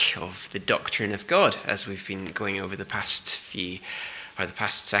week of the doctrine of God. As we've been going over the past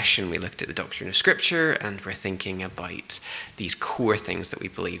session, we looked at the doctrine of Scripture, and we're thinking about these core things that we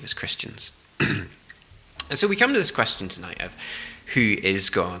believe as Christians. And so we come to this question tonight of who is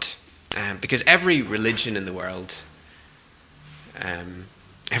God? Because every religion in the world,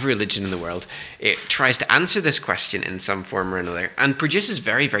 it tries to answer this question in some form or another and produces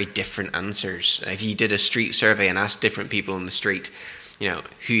very, very different answers. If you did a street survey and asked different people on the street,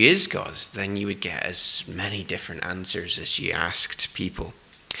 who is God, then you would get as many different answers as you asked people.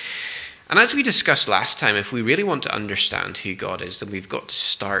 And as we discussed last time, if we really want to understand who God is, then we've got to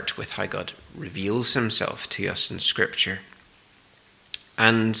start with how God reveals himself to us in Scripture.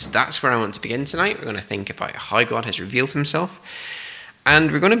 And that's where I want to begin tonight. We're going to think about how God has revealed himself.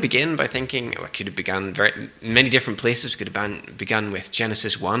 And we're going to begin by thinking, I could have begun many different places. We could have begun with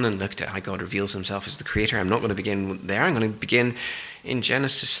Genesis 1 and looked at how God reveals himself as the creator. I'm not going to begin there. I'm going to begin in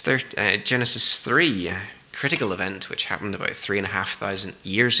Genesis 3, a critical event which happened about 3,500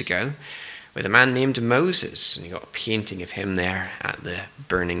 years ago with a man named Moses. And you got a painting of him there at the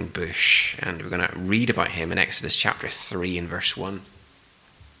burning bush. And we're going to read about him in Exodus chapter 3 and verse 1.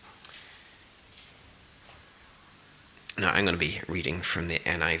 Now, I'm going to be reading from the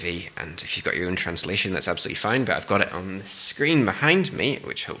NIV, and if you've got your own translation, that's absolutely fine, but I've got it on the screen behind me,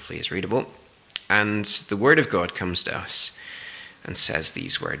 which hopefully is readable. And the word of God comes to us and says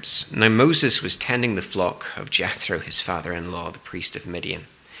these words. Now Moses was tending the flock of Jethro, his father-in-law, the priest of Midian.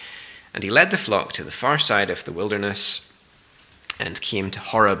 And he led the flock to the far side of the wilderness and came to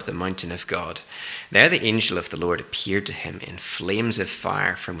Horeb, the mountain of God. There the angel of the Lord appeared to him in flames of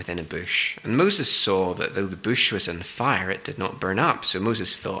fire from within a bush. And Moses saw that though the bush was on fire, it did not burn up. So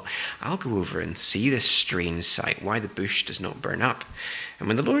Moses thought, I'll go over and see this strange sight, why the bush does not burn up. And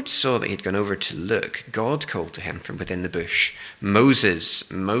when the Lord saw that he had gone over to look, God called to him from within the bush,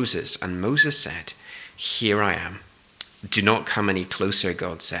 Moses, Moses. And Moses said, Here I am. Do not come any closer,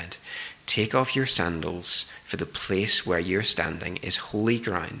 God said. Take off your sandals, for the place where you're standing is holy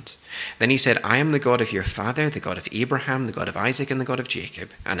ground. Then he said, I am the God of your father, the God of Abraham, the God of Isaac, and the God of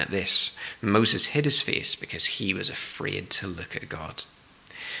Jacob. And at this, Moses hid his face because he was afraid to look at God.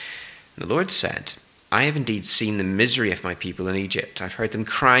 And the Lord said, I have indeed seen the misery of my people in Egypt. I've heard them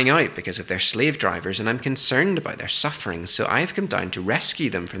crying out because of their slave drivers, and I'm concerned about their suffering. So I have come down to rescue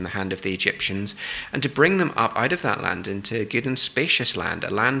them from the hand of the Egyptians and to bring them up out of that land into a good and spacious land, a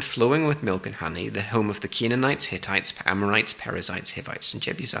land flowing with milk and honey, the home of the Canaanites, Hittites, Amorites, Perizzites, Hivites, and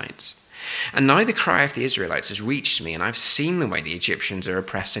Jebusites. And now the cry of the Israelites has reached me, and I've seen the way the Egyptians are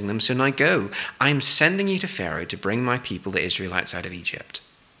oppressing them. So now go. I am sending you to Pharaoh to bring my people, the Israelites, out of Egypt.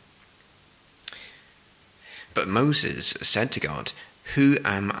 But Moses said to God, Who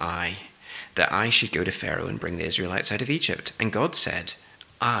am I, that I should go to Pharaoh and bring the Israelites out of Egypt? And God said,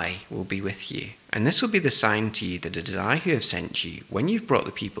 I will be with you. And this will be the sign to you that it is I who have sent you. When you've brought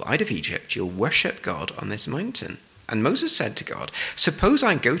the people out of Egypt, you'll worship God on this mountain. And Moses said to God, Suppose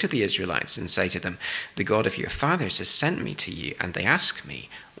I go to the Israelites and say to them, The God of your fathers has sent me to you, and they ask me,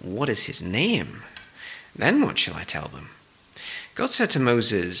 What is his name? Then what shall I tell them? God said to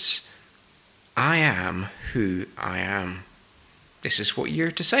Moses, I am who I am. This is what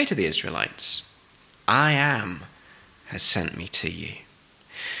you're to say to the Israelites. I am has sent me to you.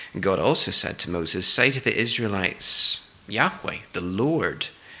 And God also said to Moses, Say to the Israelites, Yahweh, the Lord,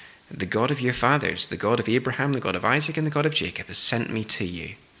 the God of your fathers, the God of Abraham, the God of Isaac, and the God of Jacob has sent me to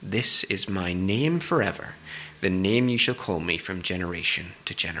you. This is my name forever, the name you shall call me from generation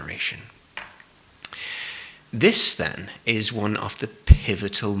to generation. This, then, is one of the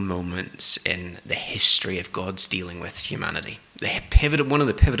pivotal moments in the history of God's dealing with humanity. One of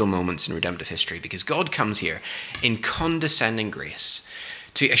the pivotal moments in redemptive history, because God comes here in condescending grace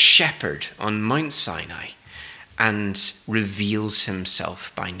to a shepherd on Mount Sinai and reveals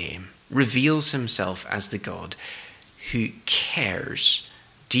himself by name, reveals himself as the God who cares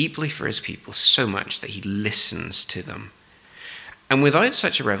deeply for his people so much that he listens to them. And without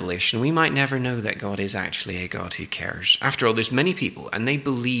such a revelation, we might never know that God is actually a God who cares. After all, there's many people, and they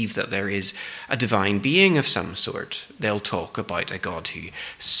believe that there is a divine being of some sort. They'll talk about a God who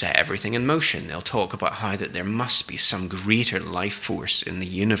set everything in motion. They'll talk about how that there must be some greater life force in the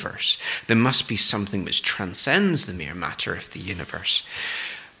universe. There must be something which transcends the mere matter of the universe.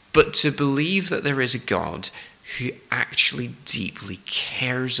 But to believe that there is a God who actually deeply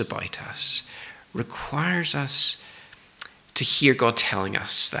cares about us requires us to hear God telling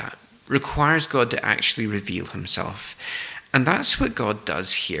us that, requires God to actually reveal himself. And that's what God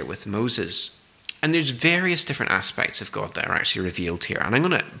does here with Moses. And there's various different aspects of God that are actually revealed here. And I'm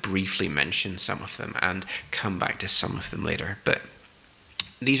going to briefly mention some of them and come back to some of them later. But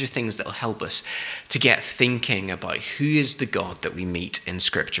these are things that will help us to get thinking about who is the God that we meet in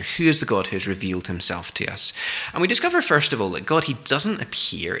Scripture, who is the God who has revealed himself to us. And we discover, first of all, that God, he doesn't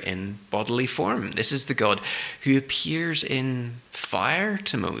appear in bodily form. This is the God who appears in fire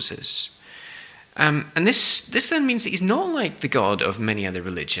to Moses. And this then means that he's not like the God of many other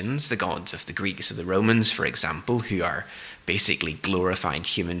religions, the gods of the Greeks or the Romans, for example, who are basically glorified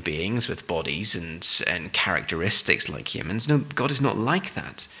human beings with bodies and characteristics like humans. No, God is not like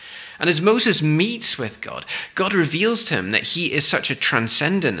that. And as Moses meets with God, God reveals to him that he is such a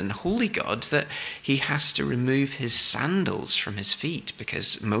transcendent and holy God that he has to remove his sandals from his feet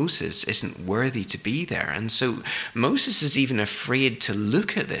because Moses isn't worthy to be there. And so Moses is even afraid to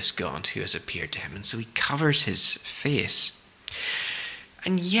look at this God who has appeared to him, and so he covers his face.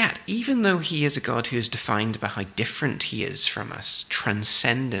 And yet, even though he is a God who is defined by how different he is from us,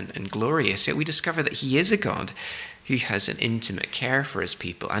 transcendent and glorious, yet we discover that he is a God who has an intimate care for his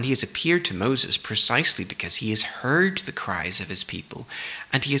people. And he has appeared to Moses precisely because he has heard the cries of his people.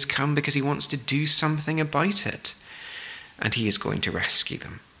 And he has come because he wants to do something about it. And he is going to rescue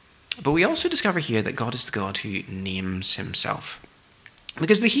them. But we also discover here that God is the God who names himself.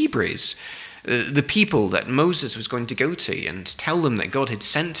 Because the Hebrews, the people that Moses was going to go to and tell them that God had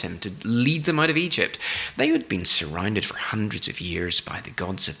sent him to lead them out of Egypt, they had been surrounded for hundreds of years by the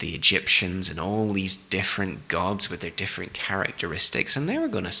gods of the Egyptians and all these different gods with their different characteristics. And they were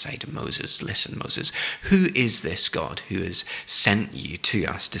going to say to Moses, listen, Moses, who is this God who has sent you to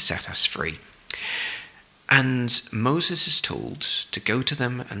us to set us free? And Moses is told to go to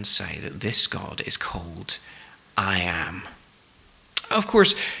them and say that this God is called I Am. Of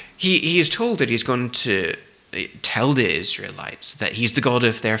course, he is told that he's going to tell the Israelites that he's the God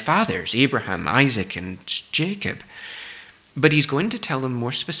of their fathers, Abraham, Isaac, and Jacob. But he's going to tell them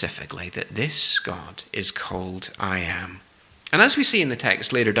more specifically that this God is called I Am. And as we see in the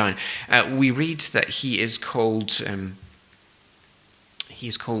text later down, we read that he is called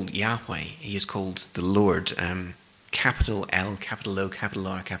Yahweh. He is called the Lord. Capital L, capital O, capital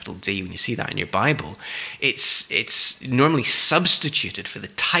R, capital D. When you see that in your Bible, it's normally substituted for the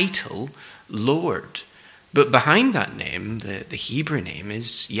title Lord. But behind that name, the Hebrew name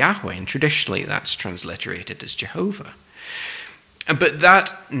is Yahweh, and traditionally that's transliterated as Jehovah. But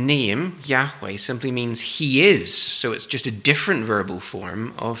that name, Yahweh, simply means he is. So it's just a different verbal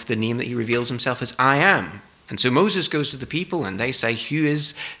form of the name that he reveals himself as I Am. And so Moses goes to the people and they say, who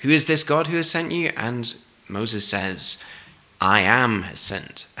is this God who has sent you? And Moses says, I Am has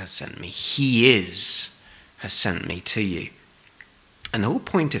sent me. He has sent me to you. And the whole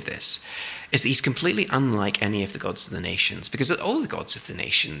point of this is that he's completely unlike any of the gods of the nations, because all the gods of the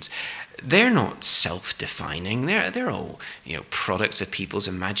nations, they're not self-defining. They're all, products of people's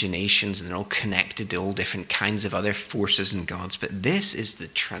imaginations, and they're all connected to all different kinds of other forces and gods. But this is the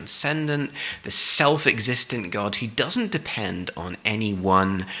transcendent, the self-existent God who doesn't depend on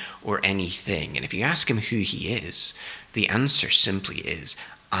anyone or anything. And if you ask him who he is, the answer simply is,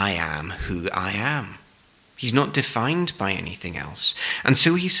 I am who I am. He's not defined by anything else. And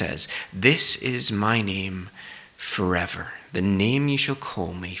so he says, this is my name forever, the name you shall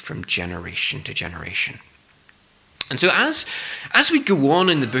call me from generation to generation. And so as we go on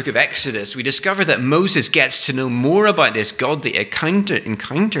in the book of Exodus, we discover that Moses gets to know more about this God that he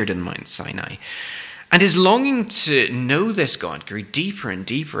encountered in Mount Sinai. And his longing to know this God grew deeper and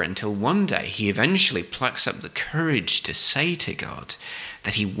deeper until one day he eventually plucks up the courage to say to God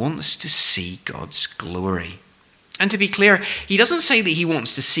that he wants to see God's glory. And to be clear, he doesn't say that he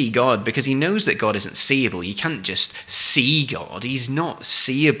wants to see God because he knows that God isn't seeable. You can't just see God. He's not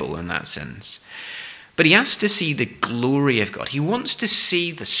seeable in that sense. But he has to see the glory of God. He wants to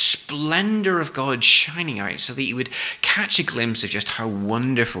see the splendor of God shining out so that he would catch a glimpse of just how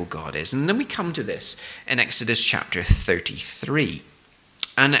wonderful God is. And then we come to this in Exodus chapter 33.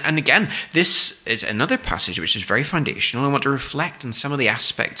 And again, this is another passage which is very foundational. I want to reflect on some of the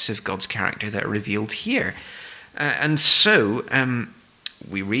aspects of God's character that are revealed here. And so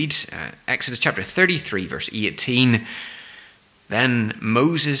we read Exodus chapter 33, verse 18. Then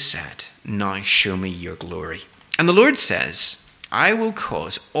Moses said, now show me your glory. And the Lord says, I will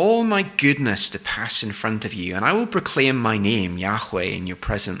cause all my goodness to pass in front of you, and I will proclaim my name, Yahweh, in your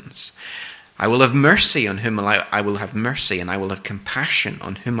presence. I will have mercy on whom I will have mercy, and I will have compassion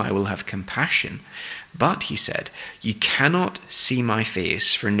on whom I will have compassion. But, he said, you cannot see my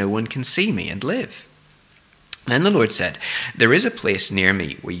face, for no one can see me and live. Then the Lord said, there is a place near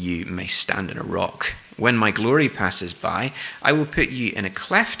me where you may stand on a rock. When my glory passes by, I will put you in a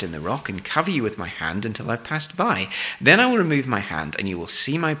cleft in the rock and cover you with my hand until I've passed by. Then I will remove my hand, and you will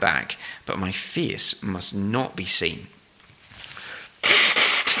see my back, but my face must not be seen.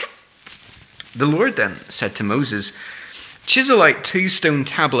 The Lord then said to Moses, "Chisel out 2 stone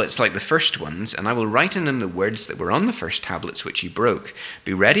tablets like the first ones, and I will write in them the words that were on the first tablets which you broke.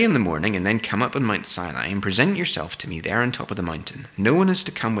 Be ready in the morning, and then come up on Mount Sinai, and present yourself to me there on top of the mountain. No one is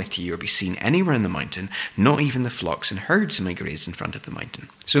to come with you or be seen anywhere in the mountain, not even the flocks and herds may graze in front of the mountain."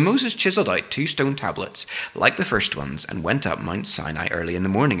 So Moses chiseled out 2 stone tablets like the first ones, and went up Mount Sinai early in the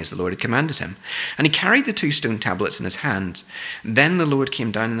morning, as the Lord had commanded him. And he carried the 2 stone tablets in his hand. Then the Lord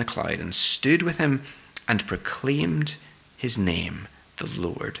came down in a cloud, and stood with him, and proclaimed his name, the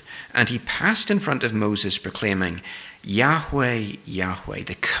Lord. And he passed in front of Moses, proclaiming, "Yahweh, Yahweh,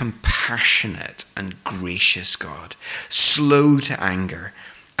 the compassionate and gracious God, slow to anger,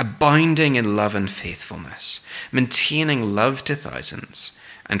 abounding in love and faithfulness, maintaining love to thousands,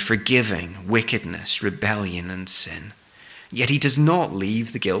 and forgiving wickedness, rebellion, and sin. Yet he does not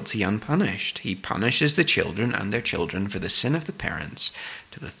leave the guilty unpunished. He punishes the children and their children for the sin of the parents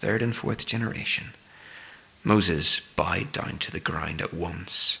to the 3rd and 4th generation." Moses bowed down to the ground at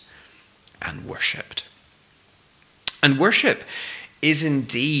once and worshipped. And worship is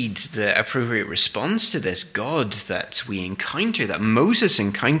indeed the appropriate response to this God that we encounter, that Moses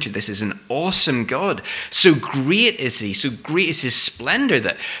encountered. This is an awesome God. So great is he, so great is his splendor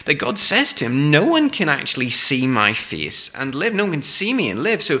that God says to him, no one can actually see my face and live. No one can see me and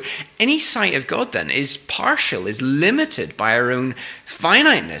live. So any sight of God then is partial, is limited by our own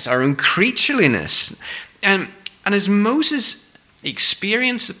finiteness, our own creatureliness. And as Moses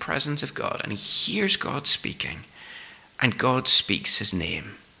experienced the presence of God and he hears God speaking, and God speaks his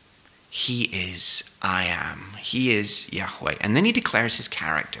name, he is I am. He is Yahweh. And then he declares his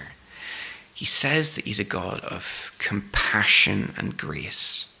character. He says that he's a God of compassion and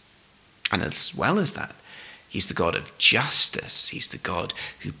grace. And as well as that, he's the God of justice. He's the God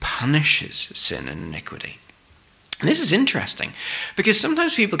who punishes sin and iniquity. And this is interesting because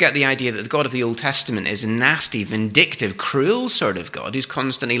sometimes people get the idea that the God of the Old Testament is a nasty, vindictive, cruel sort of God who's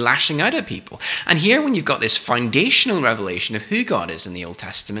constantly lashing out at people. And here, when you've got this foundational revelation of who God is in the Old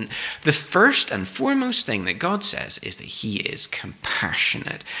Testament, the first and foremost thing that God says is that he is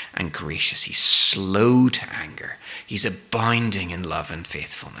compassionate and gracious. He's slow to anger. He's abounding in love and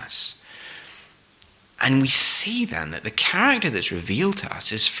faithfulness. And we see then that the character that's revealed to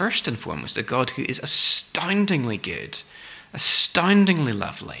us is first and foremost a God who is astoundingly good, astoundingly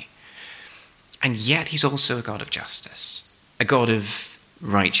lovely. And yet he's also a God of justice, a God of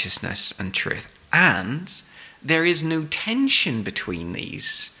righteousness and truth. And there is no tension between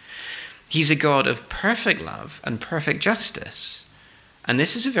these. He's a God of perfect love and perfect justice. And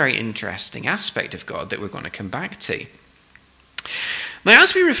this is a very interesting aspect of God that we're going to come back to. Now,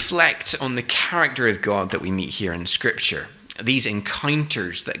 as we reflect on the character of God that we meet here in Scripture, these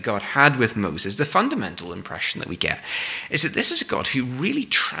encounters that God had with Moses, the fundamental impression that we get is that this is a God who really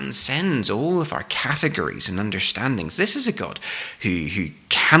transcends all of our categories and understandings. This is a God who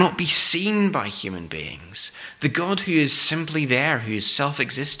cannot be seen by human beings. The God who is simply there, who is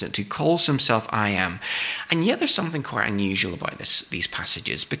self-existent, who calls himself I am. And yet there's something quite unusual about these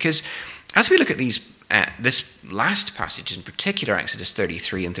passages, because as we look at this last passage, in particular Exodus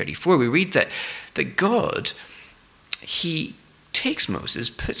 33 and 34, we read that God, he takes Moses,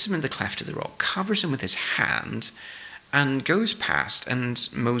 puts him in the cleft of the rock, covers him with his hand, and goes past, and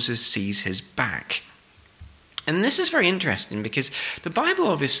Moses sees his back. And this is very interesting because the Bible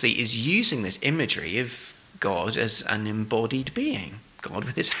obviously is using this imagery of God as an embodied being. God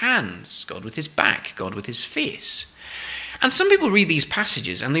with his hands, God with his back, God with his face. And some people read these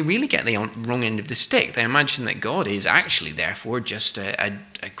passages and they really get the wrong end of the stick. They imagine that God is actually, therefore, just a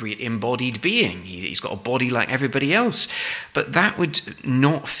great embodied being. He's got a body like everybody else. But that would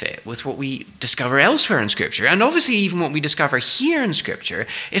not fit with what we discover elsewhere in Scripture. And obviously, even what we discover here in Scripture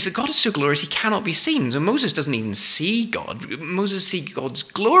is that God is so glorious he cannot be seen. So Moses doesn't even see God. Moses sees God's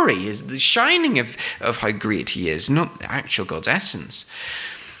glory, is the shining of how great he is, not the actual God's essence.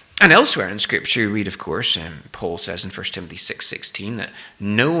 And elsewhere in Scripture, we read, of course, Paul says in 1 Timothy 6:16 that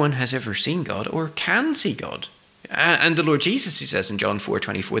no one has ever seen God or can see God. And the Lord Jesus, he says in John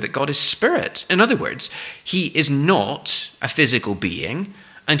 4:24, that God is spirit. In other words, he is not a physical being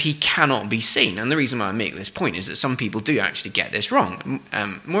and he cannot be seen. And the reason why I make this point is that some people do actually get this wrong.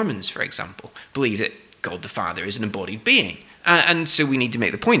 Mormons, for example, believe that God the Father is an embodied being. And so we need to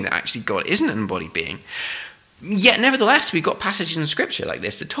make the point that actually God isn't an embodied being. Yet, nevertheless, we've got passages in Scripture like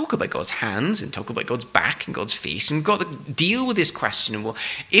this that talk about God's hands and talk about God's back and God's face, and we've got to deal with this question of, well,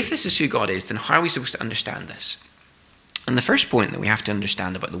 if this is who God is, then how are we supposed to understand this? And the first point that we have to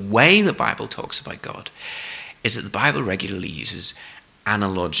understand about the way the Bible talks about God is that the Bible regularly uses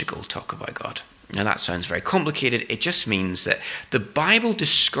analogical talk about God. Now, that sounds very complicated. It just means that the Bible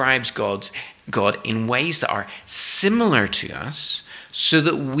describes God's God in ways that are similar to us so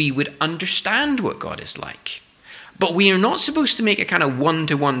that we would understand what God is like. But we are not supposed to make a kind of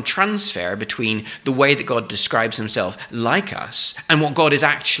one-to-one transfer between the way that God describes himself like us and what God is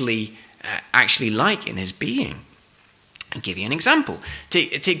actually like in his being. I'll give you an example.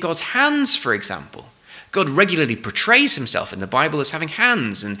 Take God's hands, for example. God regularly portrays himself in the Bible as having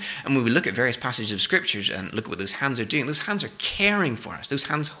hands. And when we look at various passages of scriptures and look at what those hands are doing, those hands are caring for us. Those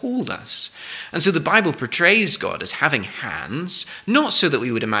hands hold us. And so the Bible portrays God as having hands, not so that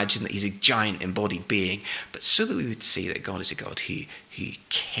we would imagine that he's a giant embodied being, but so that we would see that God is a God who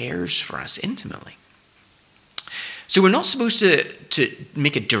cares for us intimately. So we're not supposed to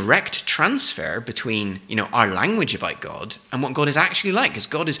make a direct transfer between, our language about God and what God is actually like, because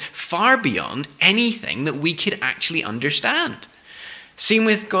God is far beyond anything that we could actually understand. Same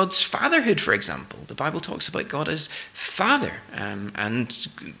with God's fatherhood, for example. The Bible talks about God as Father, and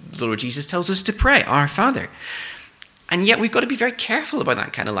the Lord Jesus tells us to pray, Our Father. And yet we've got to be very careful about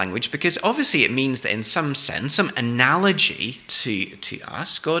that kind of language, because obviously it means that in some sense, some analogy to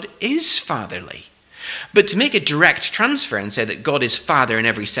us, God is fatherly. But to make a direct transfer and say that God is Father in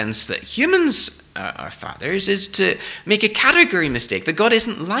every sense that humans are fathers is to make a category mistake, that God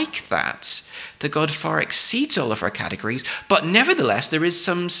isn't like that, that God far exceeds all of our categories, but nevertheless there is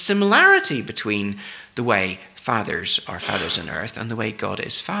some similarity between the way fathers are fathers on earth and the way God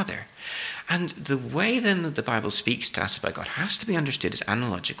is Father. And the way then that the Bible speaks to us about God has to be understood as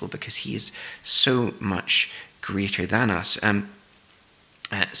analogical, because he is so much greater than us.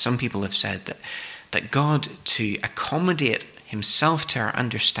 Some people have said that God, to accommodate himself to our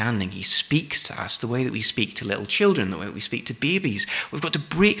understanding, he speaks to us the way that we speak to little children, the way that we speak to babies. We've got to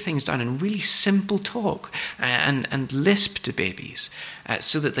break things down in really simple talk and lisp to babies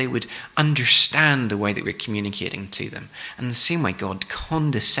so that they would understand the way that we're communicating to them. And the same way God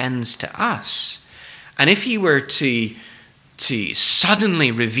condescends to us. And if he were to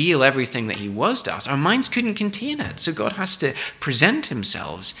suddenly reveal everything that he was to us, our minds couldn't contain it. So God has to present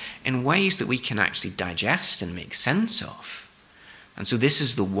himself in ways that we can actually digest and make sense of. And so this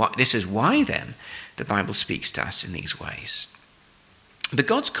is why then the Bible speaks to us in these ways. But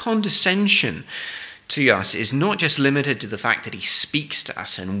God's condescension to us is not just limited to the fact that he speaks to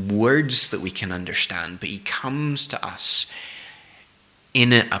us in words that we can understand, but he comes to us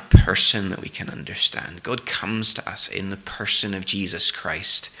in a person that we can understand. God comes to us in the person of Jesus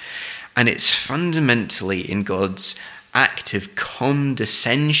Christ. And it's fundamentally in God's active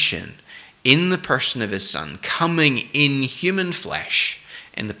condescension in the person of his Son, coming in human flesh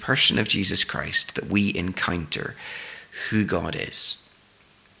in the person of Jesus Christ, that we encounter who God is.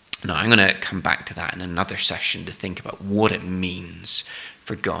 Now, I'm going to come back to that in another session to think about what it means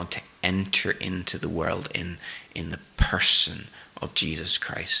for God to enter into the world in the person of Jesus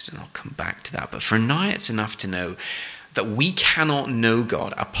Christ, and I'll come back to that. But for now, it's enough to know that we cannot know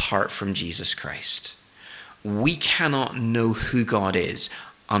God apart from Jesus Christ. We cannot know who God is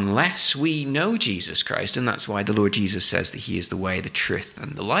unless we know Jesus Christ, and that's why the Lord Jesus says that he is the way, the truth,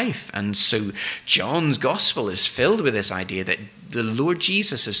 and the life. And so John's gospel is filled with this idea that the Lord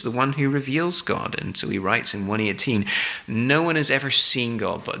Jesus is the one who reveals God. And so he writes in 1:18, no one has ever seen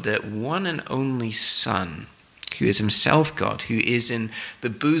God but the one and only Son, who is himself God, who is in the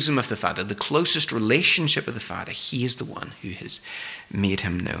bosom of the Father, the closest relationship with the Father. He is the one who has made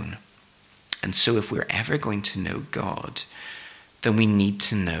him known. And so if we're ever going to know God, then we need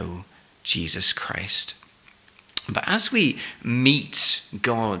to know Jesus Christ. But as we meet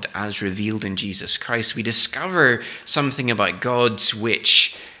God as revealed in Jesus Christ, we discover something about God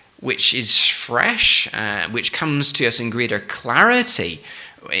which is fresh, which comes to us in greater clarity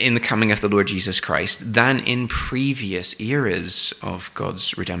in the coming of the Lord Jesus Christ than in previous eras of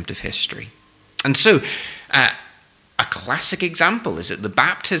God's redemptive history. And so, a classic example is at the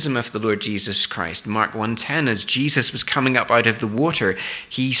baptism of the Lord Jesus Christ. Mark 1:10, as Jesus was coming up out of the water,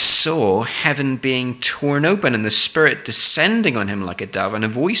 he saw heaven being torn open and the Spirit descending on him like a dove, and a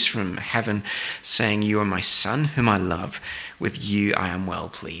voice from heaven saying, "You are my Son, whom I love. With you I am well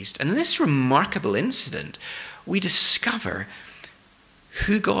pleased." And in this remarkable incident, we discover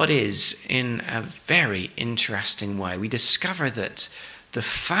who God is in a very interesting way. We discover that the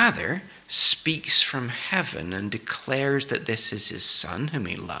Father speaks from heaven and declares that this is his Son whom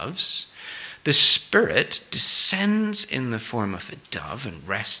he loves. The Spirit descends in the form of a dove and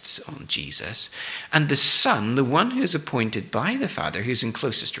rests on Jesus. And the Son, the one who is appointed by the Father, who's in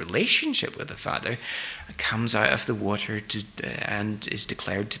closest relationship with the Father, comes out of the water and is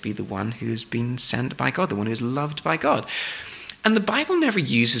declared to be the one who has been sent by God, the one who is loved by God. And the Bible never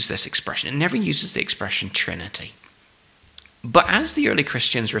uses this expression. It never uses the expression Trinity. But as the early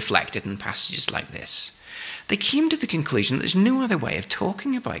Christians reflected on passages like this, they came to the conclusion that there's no other way of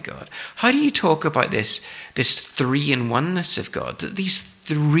talking about God. How do you talk about this three-in-oneness of God? That these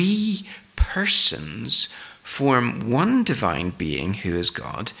three persons form one divine being who is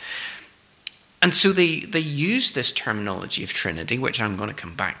God. And so they use this terminology of Trinity, which I'm going to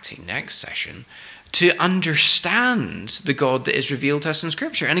come back to next session, to understand the God that is revealed to us in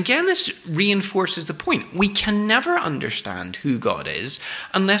Scripture. And again, this reinforces the point. We can never understand who God is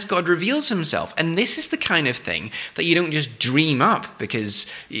unless God reveals himself. And this is the kind of thing that you don't just dream up because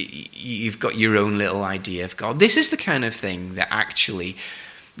you've got your own little idea of God. This is the kind of thing that actually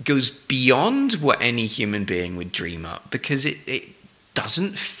goes beyond what any human being would dream up, because it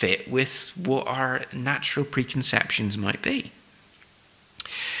doesn't fit with what our natural preconceptions might be.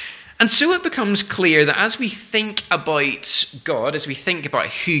 And so it becomes clear that as we think about God, as we think about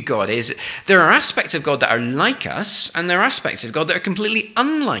who God is, there are aspects of God that are like us, and there are aspects of God that are completely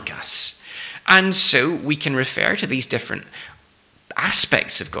unlike us. And so we can refer to these different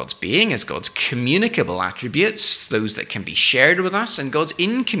aspects of God's being as God's communicable attributes, those that can be shared with us, and God's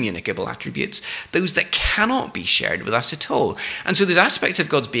incommunicable attributes, those that cannot be shared with us at all. And so there's aspects of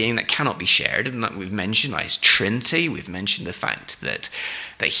God's being that cannot be shared, and that we've mentioned, like his Trinity. We've mentioned the fact that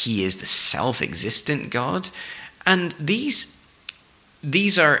he is the self-existent God. And these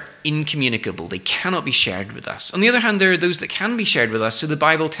are incommunicable. They cannot be shared with us. On the other hand, there are those that can be shared with us. So the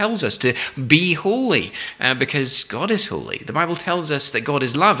Bible tells us to be holy because God is holy. The Bible tells us that God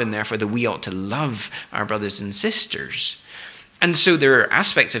is love, and therefore that we ought to love our brothers and sisters. And so there are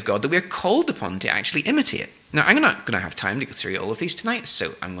aspects of God that we are called upon to actually imitate. Now, I'm not going to have time to go through all of these tonight,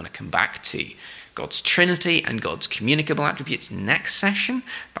 so I'm going to come back to God's Trinity and God's communicable attributes next session.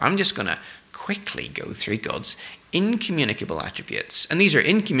 But I'm just going to quickly go through God's incommunicable attributes. And these are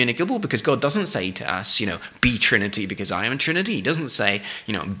incommunicable because God doesn't say to us, be Trinity because I am Trinity. He doesn't say,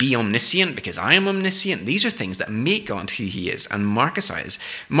 be omniscient because I am omniscient. These are things that make God who he is and mark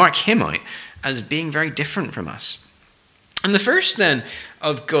him out as being very different from us. And the first then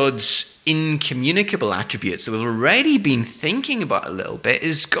of God's incommunicable attributes that we've already been thinking about a little bit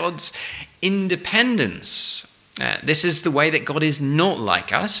is God's independence. This is the way that God is not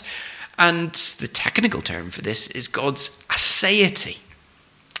like us. And the technical term for this is God's aseity.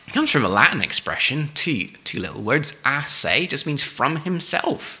 It comes from a Latin expression, two little words. Ase just means from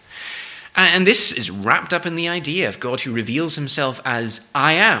himself. And this is wrapped up in the idea of God who reveals himself as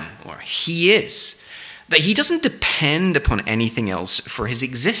I am, or he is. That he doesn't depend upon anything else for his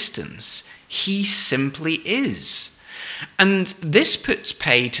existence. He simply is. And this puts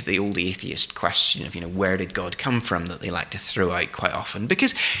pay to the old atheist question of, where did God come from, that they like to throw out quite often.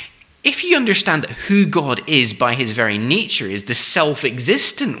 Because if you understand that who God is by his very nature is the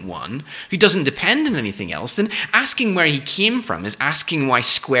self-existent one who doesn't depend on anything else, then asking where he came from is asking why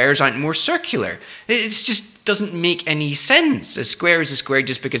squares aren't more circular. It just doesn't make any sense. A square is a square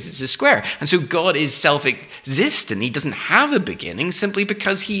just because it's a square. And so God is self-existent. He doesn't have a beginning simply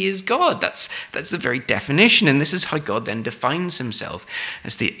because he is God. That's the very definition. And this is how God then defines himself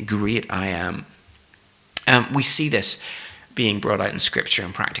as the great I am. We see this being brought out in Scripture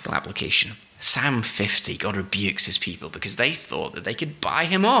in practical application. Psalm 50, God rebukes his people because they thought that they could buy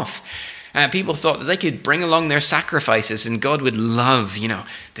him off. People thought that they could bring along their sacrifices and God would love,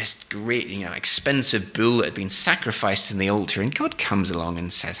 this great, expensive bull that had been sacrificed in the altar. And God comes along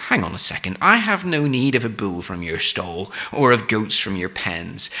and says, hang on a second, I have no need of a bull from your stall or of goats from your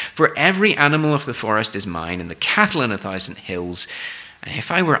pens. For every animal of the forest is mine and the cattle on 1,000 hills. And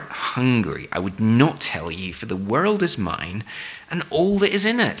if I were hungry, I would not tell you, for the world is mine and all that is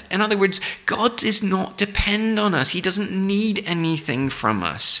in it. In other words, God does not depend on us. He doesn't need anything from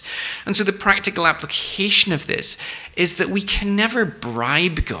us. And so the practical application of this is that we can never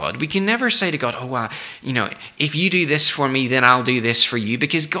bribe God. We can never say to God, if you do this for me, then I'll do this for you,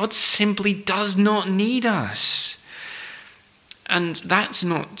 because God simply does not need us. And that's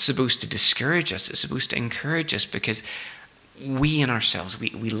not supposed to discourage us. It's supposed to encourage us, because we in ourselves,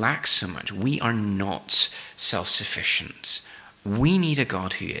 we lack so much. We are not self-sufficient. We need a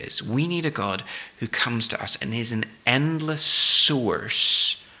God who is. We need a God who comes to us and is an endless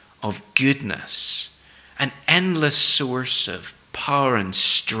source of goodness, an endless source of power and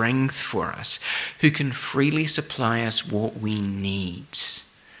strength for us, who can freely supply us what we need,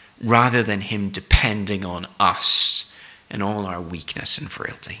 rather than him depending on us in all our weakness and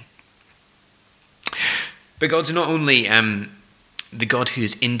frailty. But God's not only the God who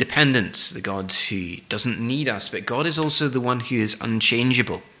is independent, the God who doesn't need us, but God is also the one who is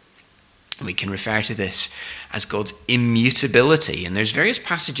unchangeable. We can refer to this as God's immutability. And there's various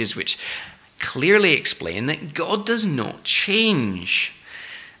passages which clearly explain that God does not change.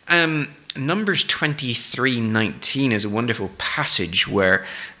 Numbers 23:19 is a wonderful passage where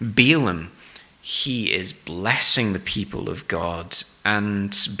Balaam, he is blessing the people of God.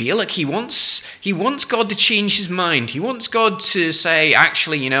 And Balak, he wants God to change his mind. He wants God to say,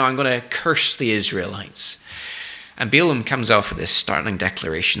 actually, I'm going to curse the Israelites. And Balaam comes off with this startling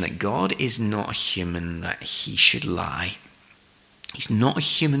declaration that God is not a human that he should lie. He's not a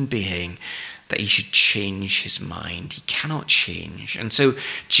human being that he should change his mind. He cannot change. And so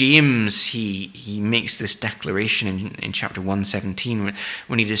James, he makes this declaration in chapter 1:17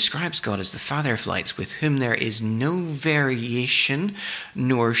 when he describes God as the Father of lights, with whom there is no variation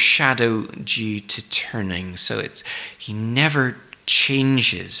nor shadow due to turning. So he never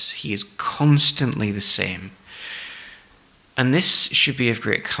changes. He is constantly the same. And this should be of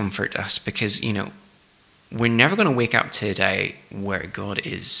great comfort to us because, we're never going to wake up to a day where God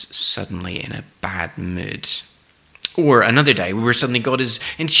is suddenly in a bad mood. Or another day where suddenly God is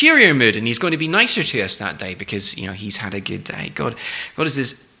in cheerier mood and he's going to be nicer to us that day because, he's had a good day. God is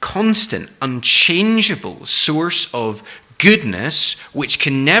this constant, unchangeable source of goodness which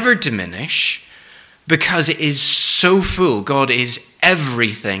can never diminish because it is so full. God is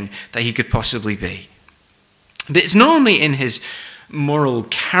everything that he could possibly be. But it's not only in his moral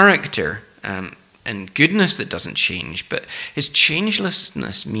character and goodness that doesn't change, but his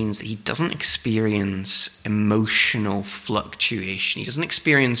changelessness means that he doesn't experience emotional fluctuation. He doesn't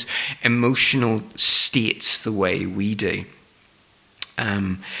experience emotional states the way we do.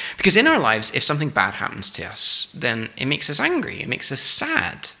 Because in our lives, if something bad happens to us, then it makes us angry, it makes us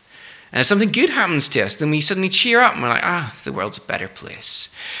sad. And if something good happens to us, then we suddenly cheer up and we're like, the world's a better place.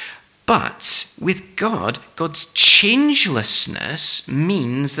 But with God, God's changelessness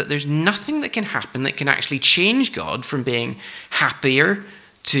means that there's nothing that can happen that can actually change God from being happier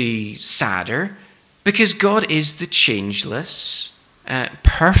to sadder, because God is the changeless,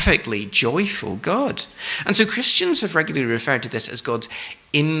 perfectly joyful God. And so Christians have regularly referred to this as God's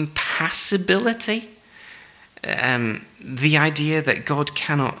impassibility. The idea that God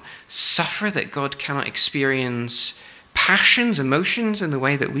cannot suffer, that God cannot experience passions, emotions in the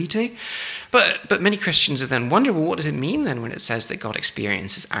way that we do. But many Christians have then wondered, what does it mean then when it says that God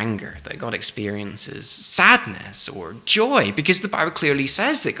experiences anger, that God experiences sadness or joy? Because the Bible clearly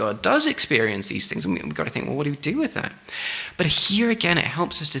says that God does experience these things, and we've got to think, what do we do with that? But here again, it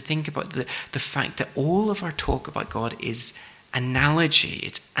helps us to think about the fact that all of our talk about God is analogy.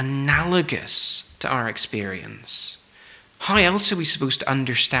 It's analogous to our experience. How else are we supposed to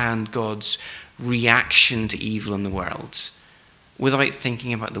understand God's reaction to evil in the world without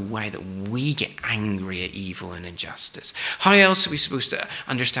thinking about the way that we get angry at evil and injustice? How else are we supposed to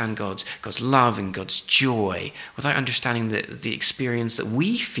understand God's love and God's joy without understanding the experience that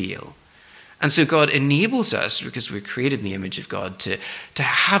we feel? And so God enables us, because we're created in the image of God, to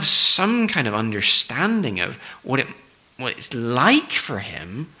have some kind of understanding of what it's like for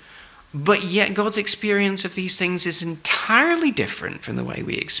him. But yet God's experience of these things is entirely different from the way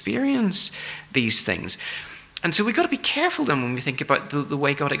we experience these things. And so we've got to be careful then when we think about the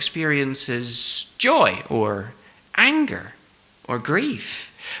way God experiences joy or anger or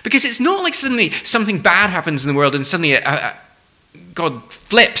grief. Because it's not like suddenly something bad happens in the world and suddenly God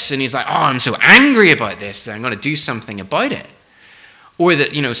flips and he's like, I'm so angry about this that I'm going to do something about it. Or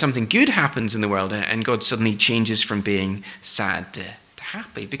that, something good happens in the world and God suddenly changes from being sad to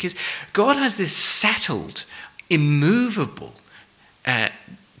happy, because God has this settled, immovable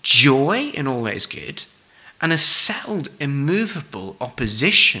joy in all that is good, and a settled, immovable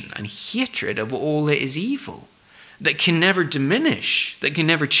opposition and hatred of all that is evil that can never diminish, that can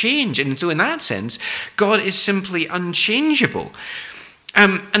never change. And so in that sense, God is simply unchangeable.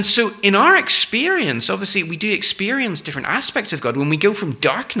 And so in our experience, obviously, we do experience different aspects of God. When we go from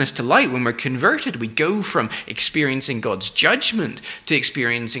darkness to light, when we're converted, we go from experiencing God's judgment to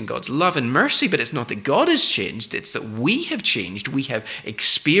experiencing God's love and mercy. But it's not that God has changed, it's that we have changed. We have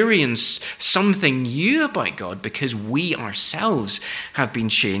experienced something new about God because we ourselves have been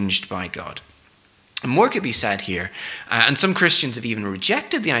changed by God. And more could be said here, and some Christians have even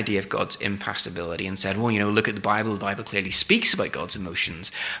rejected the idea of God's impassibility and said, look at the Bible clearly speaks about God's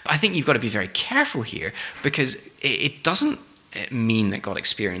emotions. But I think you've got to be very careful here, because it doesn't mean that God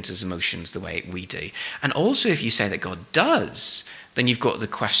experiences emotions the way we do. And also, if you say that God does, then you've got the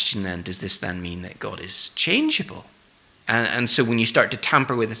question then, does this then mean that God is changeable? And so when you start to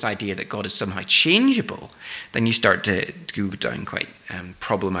tamper with this idea that God is somehow changeable, then you start to go down quite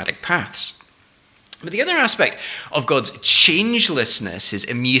problematic paths. But the other aspect of God's changelessness, his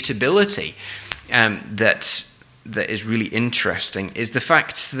immutability, that that is really interesting is the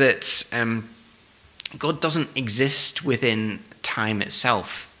fact that God doesn't exist within time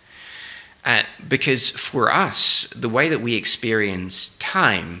itself. Because for us, the way that we experience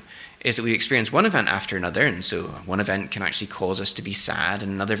time is that we experience one event after another, and so one event can actually cause us to be sad,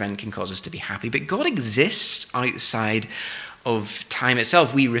 and another event can cause us to be happy. But God exists outside of time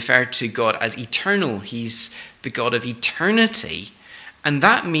itself. We refer to God as eternal. He's the God of eternity, and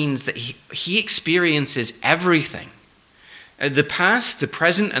that means that he experiences everything. The past, the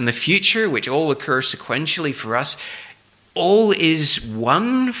present, and the future, which all occur sequentially for us, all is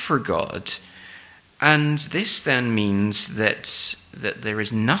one for God. And this then means that there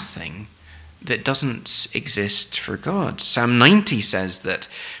is nothing that doesn't exist for God. Psalm 90 says that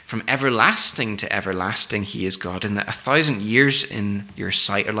from everlasting to everlasting he is God, and that 1,000 years in your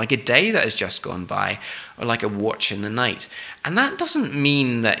sight are like a day that has just gone by, or like a watch in the night. And that doesn't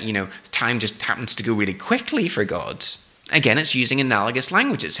mean that, time just happens to go really quickly for God. Again, it's using analogous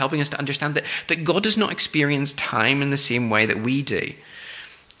language. It's helping us to understand that God does not experience time in the same way that we do.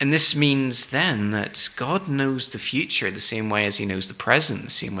 And this means then that God knows the future the same way as he knows the present, the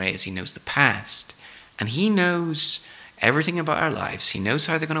same way as he knows the past. And he knows everything about our lives. He knows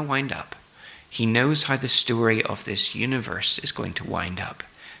how they're going to wind up. He knows how the story of this universe is going to wind up,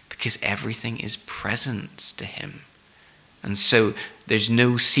 because everything is present to him. And so there's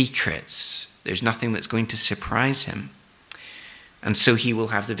no secrets. There's nothing that's going to surprise him. And so he will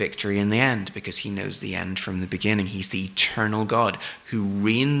have the victory in the end, because he knows the end from the beginning. He's the eternal God who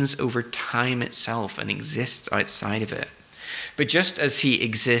reigns over time itself and exists outside of it. But just as he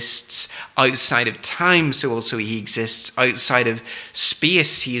exists outside of time, so also he exists outside of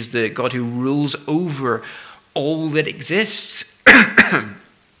space. He is the God who rules over all that exists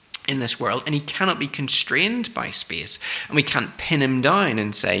in this world, and he cannot be constrained by space. And we can't pin him down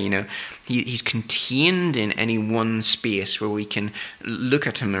and say, he's contained in any one space where we can look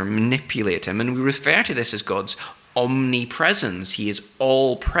at him or manipulate him. And we refer to this as God's omnipresence. He is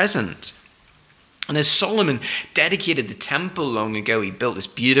all present. And as Solomon dedicated the temple long ago, he built this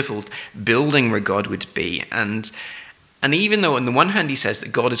beautiful building where God would be. And even though on the one hand he says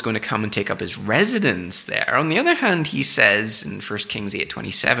that God is going to come and take up his residence there, on the other hand he says in 1 Kings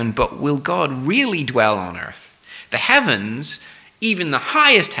 8:27, but will God really dwell on earth? The heavens, even the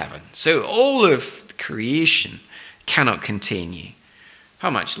highest heaven, so all of creation cannot contain you. How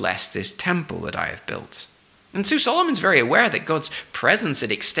much less this temple that I have built? And so Solomon's very aware that God's presence,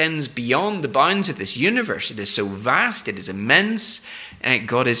 it extends beyond the bounds of this universe. It is so vast, it is immense,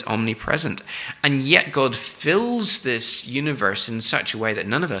 God is omnipresent. And yet God fills this universe in such a way that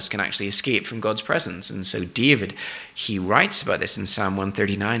none of us can actually escape from God's presence. And so David, he writes about this in Psalm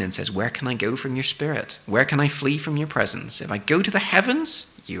 139 and says, where can I go from your spirit? Where can I flee from your presence? If I go to the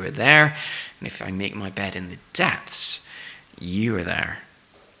heavens, you are there. And if I make my bed in the depths, you are there.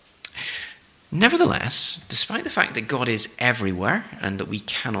 Nevertheless, despite the fact that God is everywhere and that we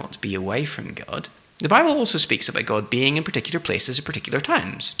cannot be away from God, the Bible also speaks about God being in particular places at particular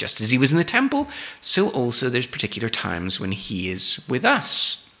times. Just as he was in the temple, so also there's particular times when he is with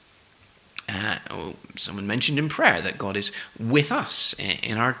us. Someone mentioned in prayer that God is with us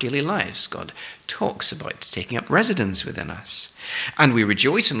in our daily lives. God talks about taking up residence within us. And we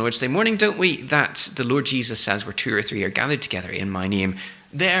rejoice on Lord's Day morning, don't we, that the Lord Jesus says where 2 or 3 are gathered together in my name,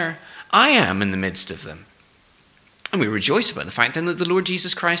 there I am in the midst of them. And we rejoice about the fact then that the Lord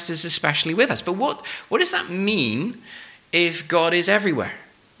Jesus Christ is especially with us. But what does that mean if God is everywhere?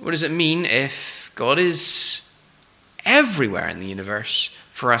 What does it mean if God is everywhere in the universe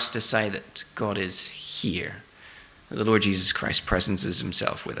for us to say that God is here? That the Lord Jesus Christ presences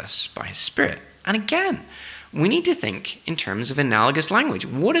himself with us by his Spirit. And again, we need to think in terms of analogous language.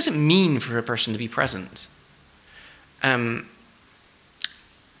 What does it mean for a person to be present?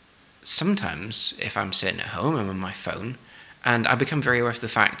 Sometimes, if I'm sitting at home, I'm on my phone, and I become very aware of the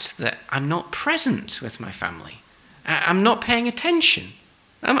fact that I'm not present with my family. I'm not paying attention.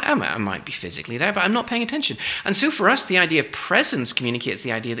 I might be physically there, but I'm not paying attention. And so for us, the idea of presence communicates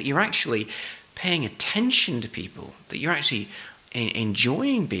the idea that you're actually paying attention to people, that you're actually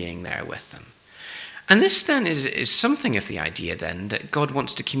enjoying being there with them. And this then is something of the idea then that God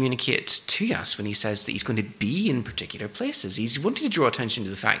wants to communicate to us when he says that he's going to be in particular places. He's wanting to draw attention to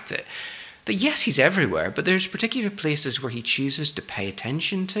the fact that yes, he's everywhere, but there's particular places where he chooses to pay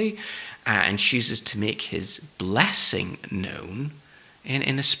attention to and chooses to make his blessing known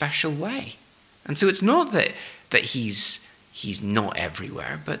in a special way. And so it's not that he's not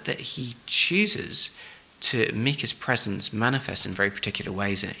everywhere, but that he chooses to make his presence manifest in very particular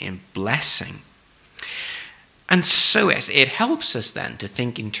ways in blessing. And so it helps us then to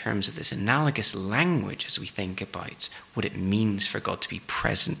think in terms of this analogous language as we think about what it means for God to be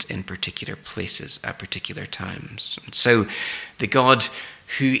present in particular places at particular times. And so the God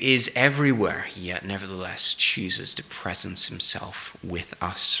who is everywhere, yet nevertheless chooses to presence himself with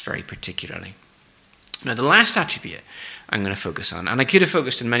us very particularly. Now, the last attribute I'm going to focus on, and I could have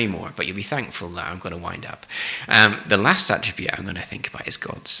focused on many more, but you'll be thankful that I'm going to wind up. The last attribute I'm going to think about is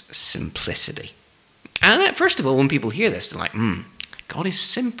God's simplicity. And first of all, when people hear this, they're like, God is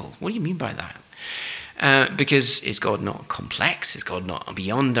simple. What do you mean by that? Because is God not complex? Is God not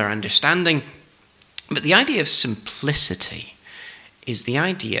beyond our understanding? But the idea of simplicity is the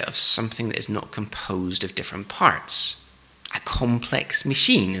idea of something that is not composed of different parts. A complex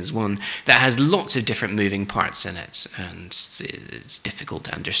machine is one that has lots of different moving parts in it, and it's difficult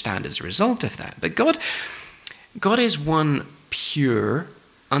to understand as a result of that. But God is one pure,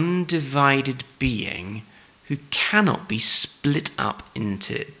 undivided being who cannot be split up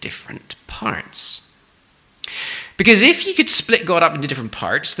into different parts. Because if you could split God up into different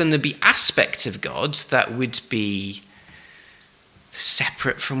parts, then there'd be aspects of God that would be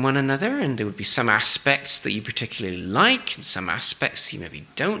separate from one another, and there would be some aspects that you particularly like and some aspects you maybe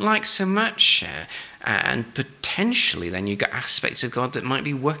don't like so much, and potentially then you've got aspects of God that might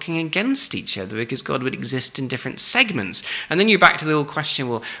be working against each other because God would exist in different segments. And then you're back to the old question,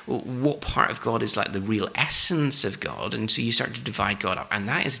 well, what part of God is like the real essence of God? And so you start to divide God up, and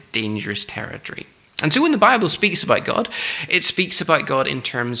that is dangerous territory. And so when the Bible speaks about God, it speaks about God in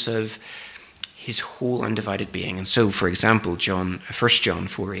terms of his whole undivided being. And so, for example, 1 John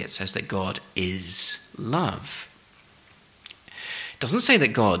 4:8 says that God is love. It doesn't say that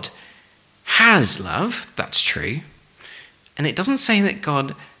God has love, that's true. And it doesn't say that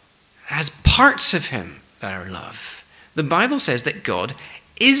God has parts of him that are love. The Bible says that God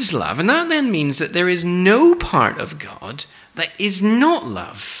is love. And that then means that there is no part of God that is not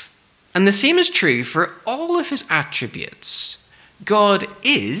love. And the same is true for all of his attributes. God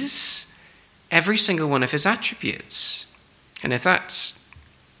is every single one of his attributes. And if that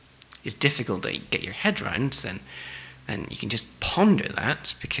is difficult to get your head around, then you can just ponder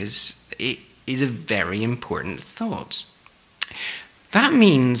that, because it is a very important thought. That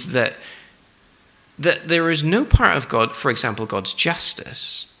means that there is no part of God, for example, God's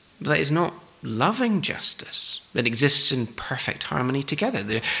justice, that is not loving justice, that exists in perfect harmony together.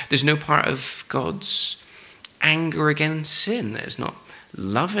 There's no part of God's anger against sin that is not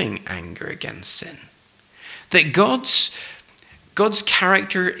loving anger against sin. That God's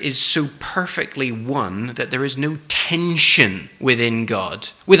character is so perfectly one that there is no tension within God.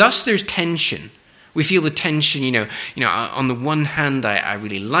 With us, there's tension. We feel the tension, on the one hand, I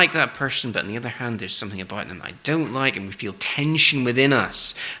really like that person, but on the other hand, there's something about them I don't like, and we feel tension within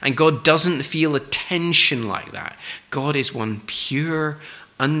us. And God doesn't feel a tension like that. God is one pure,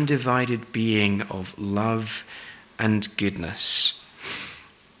 undivided being of love and goodness.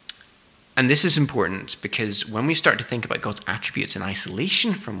 And this is important because when we start to think about God's attributes in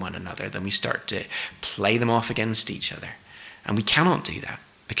isolation from one another, then we start to play them off against each other. And we cannot do that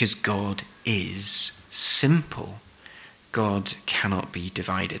because God is simple. God cannot be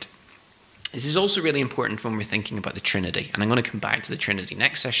divided. This is also really important when we're thinking about the Trinity. And I'm going to come back to the Trinity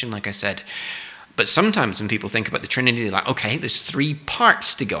next session, like I said. But sometimes when people think about the Trinity, they're like, okay, there's three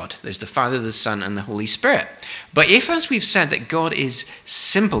parts to God. There's the Father, the Son, and the Holy Spirit. But if, as we've said, that God is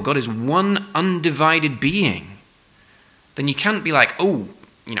simple, God is one undivided being, then you can't be like,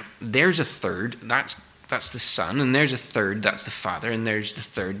 there's a third, that's the Son, and there's a third, that's the Father, and there's the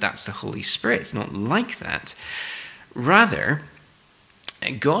third, that's the Holy Spirit. It's not like that. Rather,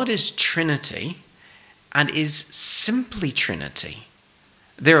 God is Trinity and is simply Trinity.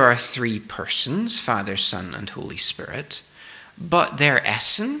 There are three persons, Father, Son, and Holy Spirit, but their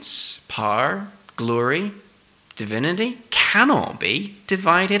essence, power, glory, divinity cannot be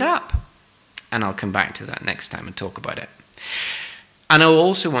divided up. And I'll come back to that next time and talk about it. And I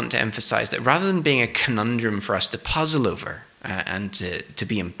also want to emphasize that rather than being a conundrum for us to puzzle over and to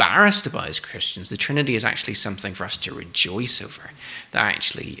be embarrassed about as Christians, the Trinity is actually something for us to rejoice over. That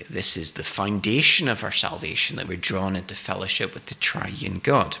actually this is the foundation of our salvation, that we're drawn into fellowship with the triune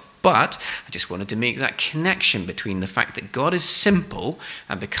God. But I just wanted to make that connection between the fact that God is simple,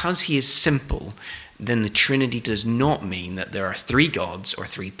 and because he is simple, then the Trinity does not mean that there are three gods or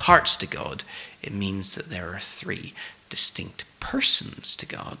three parts to God. It means that there are three distinct persons to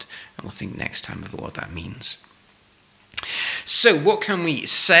God. And we'll think next time about what that means. So what can we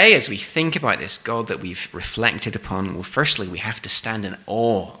say as we think about this God that we've reflected upon? Well, firstly, we have to stand in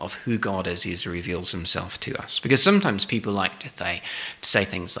awe of who God is as he reveals himself to us. Because sometimes people like to say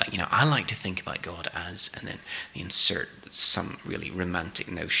things like, I like to think about God as, and then they insert some really romantic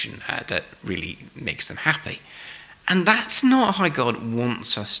notion that really makes them happy. And that's not how God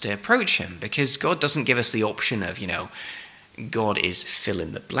wants us to approach him, because God doesn't give us the option of, God is fill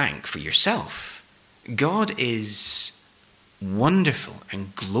in the blank for yourself. God is wonderful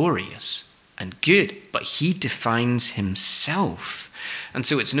and glorious and good, but he defines himself. And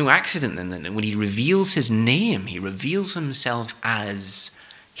so it's no accident then that when he reveals his name, he reveals himself as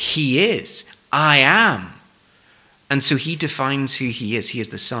he is. I am. And so he defines who he is. He is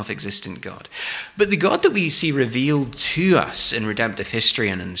the self-existent God. But the God that we see revealed to us in redemptive history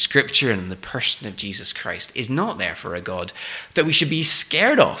and in Scripture and in the person of Jesus Christ is not therefore a God that we should be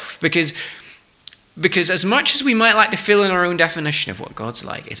scared of. Because as much as we might like to fill in our own definition of what God's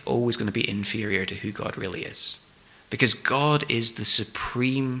like, it's always going to be inferior to who God really is. Because God is the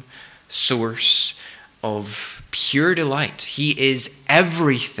supreme source of pure delight. He is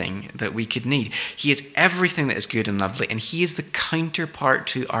everything that we could need. He is everything that is good and lovely, and he is the counterpart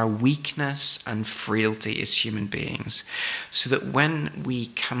to our weakness and frailty as human beings, so that when we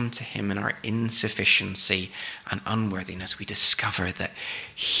come to him in our insufficiency and unworthiness, we discover that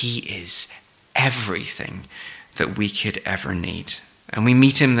he is everything that we could ever need. And we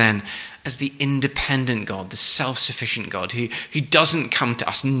meet him then as the independent God, the self-sufficient God who doesn't come to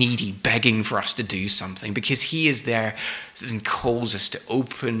us needy, begging for us to do something, because he is there and calls us to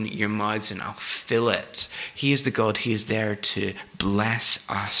open your mouths and I'll fill it. He is the God who is there to bless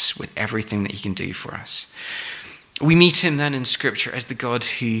us with everything that he can do for us. We meet him then in Scripture as the God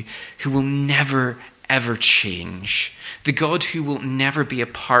who will never ever change, the God who will never be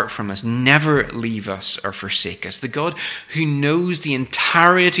apart from us, never leave us or forsake us, the God who knows the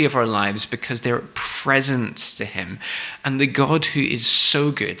entirety of our lives because they're present to him, and the God who is so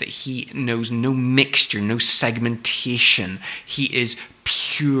good that he knows no mixture, no segmentation. He is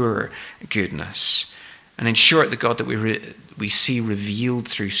pure goodness. And in short, the God that we see revealed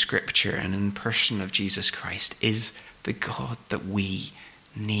through Scripture and in the person of Jesus Christ is the God that we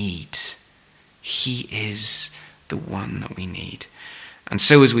need. He is the one that we need. And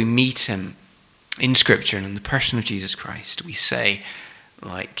so as we meet him in Scripture and in the person of Jesus Christ, we say,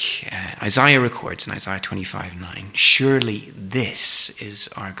 like Isaiah records in Isaiah 25:9, surely this is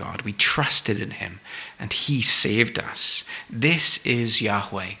our God. We trusted in him and he saved us. This is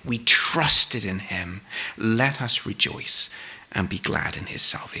Yahweh. We trusted in him. Let us rejoice and be glad in his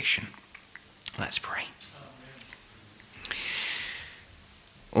salvation. Let's pray.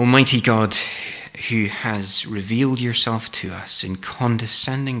 Almighty God, who has revealed yourself to us in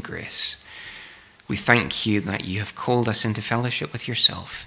condescending grace, we thank you that you have called us into fellowship with yourself.